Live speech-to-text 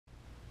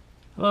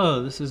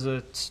Hello, this is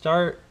a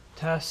start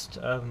test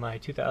of my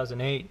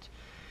 2008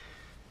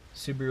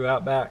 Subaru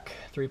Outback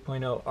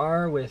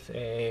 3.0R with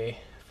a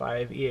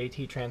 5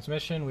 EAT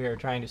transmission. We are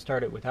trying to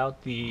start it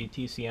without the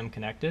TCM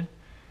connected.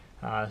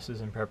 This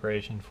is in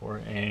preparation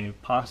for a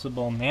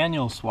possible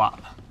manual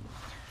swap.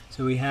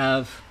 So we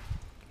have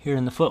here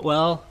in the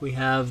footwell, we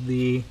have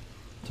the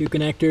two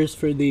connectors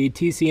for the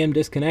TCM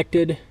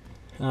disconnected.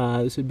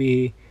 This would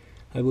be,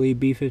 I believe,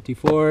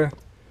 B54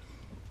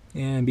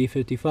 and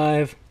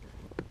B55.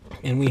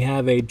 And we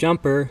have a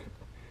jumper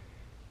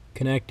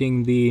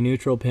connecting the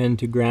neutral pin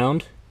to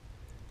ground.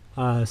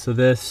 So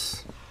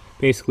this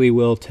basically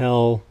will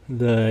tell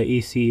the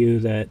ECU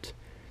that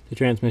the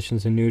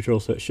transmission's in neutral,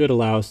 so it should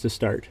allow us to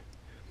start.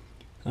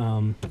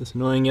 This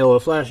annoying yellow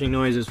flashing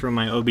noise is from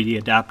my OBD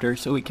adapter,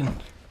 so we can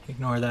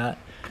ignore that.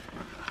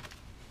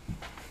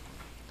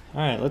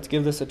 Alright, let's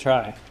give this a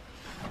try.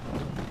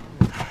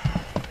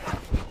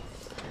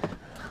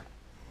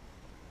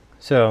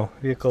 So,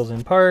 vehicle's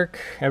in park,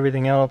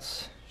 everything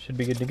else should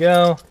be good to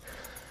go.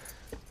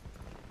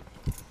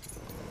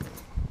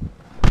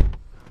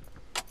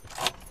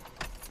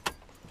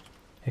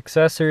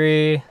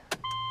 Accessory.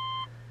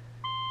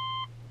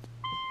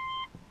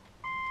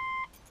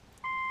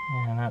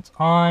 And that's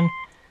on.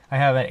 I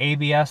have an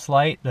ABS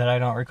light that I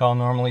don't recall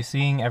normally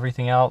seeing.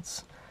 Everything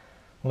else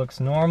looks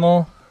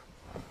normal.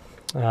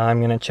 I'm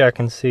going to check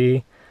and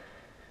see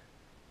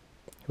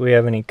if we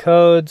have any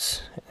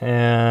codes,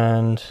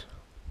 and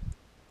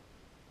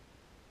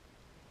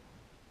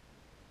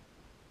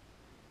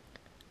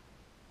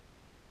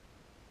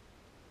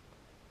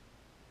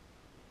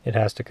it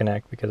has to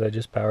connect because I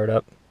just powered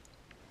up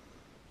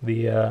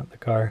the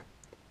car.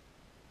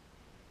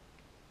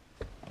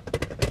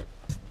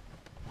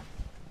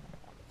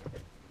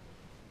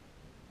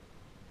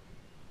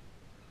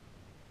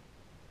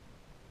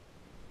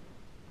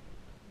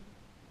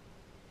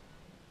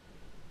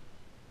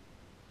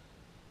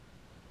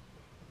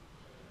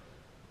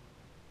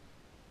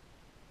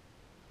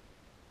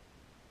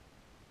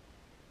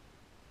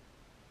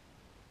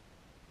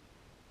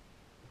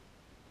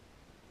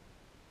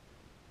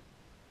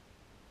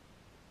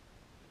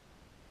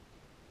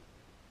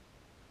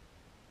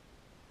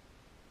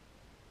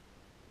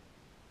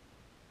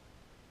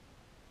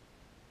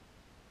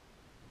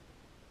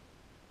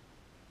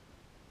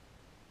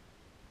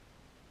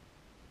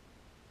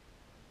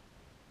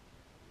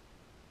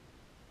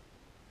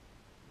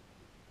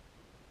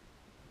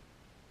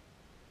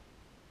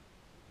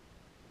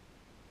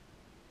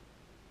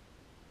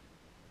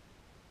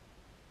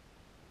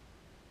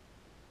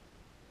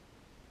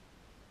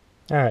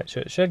 Alright, so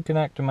it should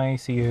connect to my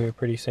ECU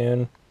pretty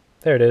soon.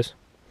 There it is.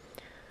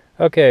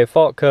 Okay,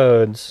 fault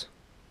codes.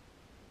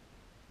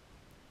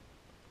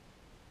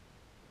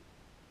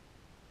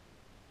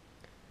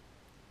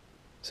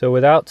 So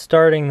without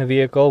starting the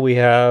vehicle, we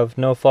have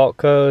no fault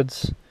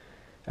codes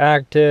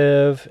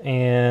active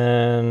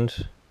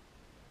and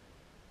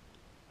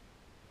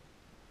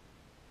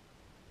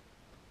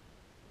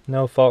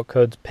no fault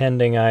codes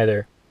pending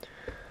either.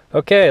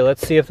 Okay,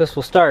 let's see if this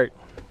will start.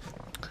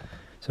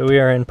 So we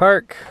are in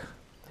park.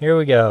 Here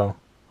we go.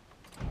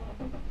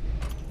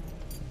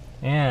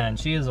 And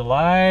she is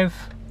alive.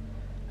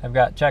 I've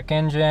got check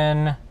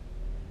engine,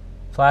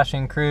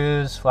 flashing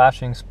cruise,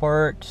 flashing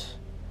sport.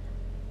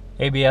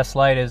 ABS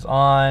light is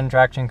on,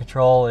 traction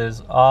control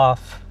is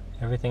off.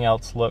 Everything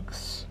else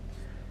looks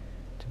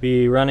to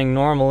be running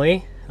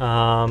normally.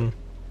 Obviously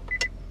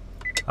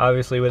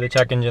with the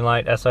check engine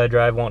light, SI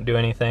drive won't do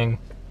anything.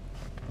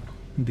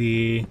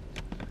 The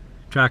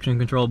traction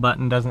control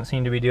button doesn't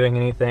seem to be doing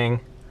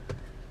anything.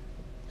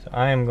 So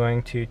I am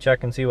going to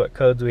check and see what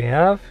codes we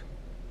have.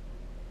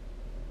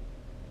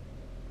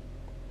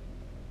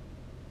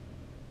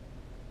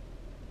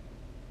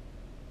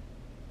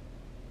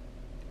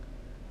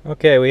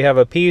 Okay, we have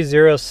a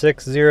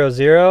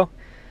P0600,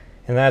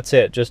 and that's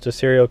it, just a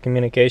serial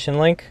communication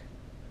link.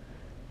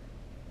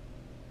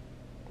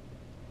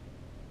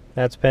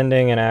 That's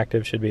pending, and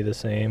active should be the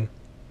same.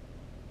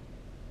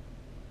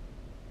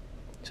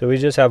 So we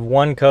just have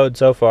one code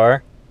so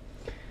far.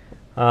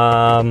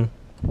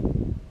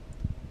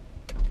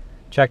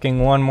 Checking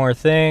one more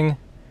thing.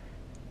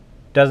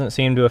 Doesn't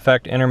seem to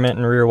affect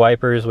intermittent rear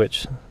wipers,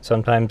 which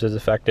sometimes is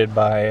affected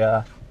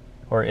by,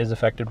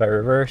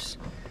 reverse.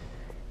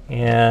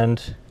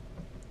 And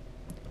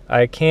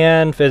I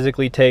can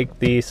physically take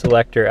the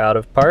selector out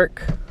of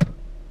park.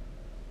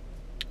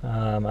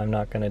 I'm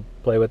not going to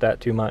play with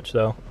that too much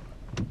though,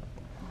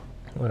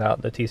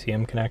 without the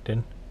TCM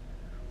connected.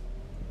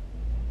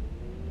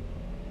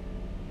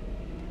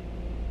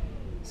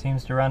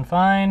 Seems to run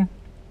fine.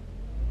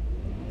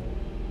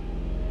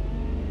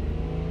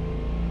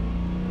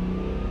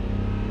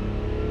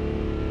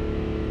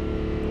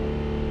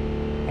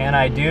 And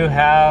I do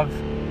have,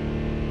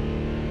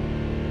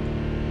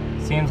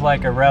 seems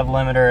like a rev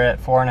limiter at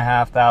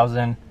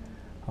 4,500,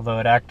 although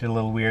it acted a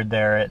little weird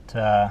there. It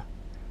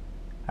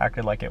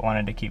acted like it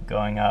wanted to keep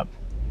going up.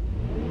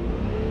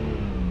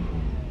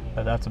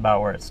 But that's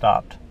about where it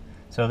stopped.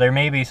 So there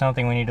may be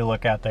something we need to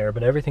look at there,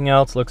 but everything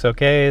else looks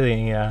okay.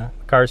 The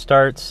car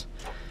starts,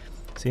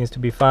 seems to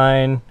be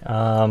fine.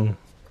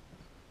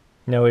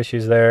 No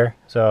issues there.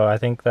 So I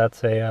think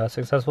that's a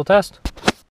successful test.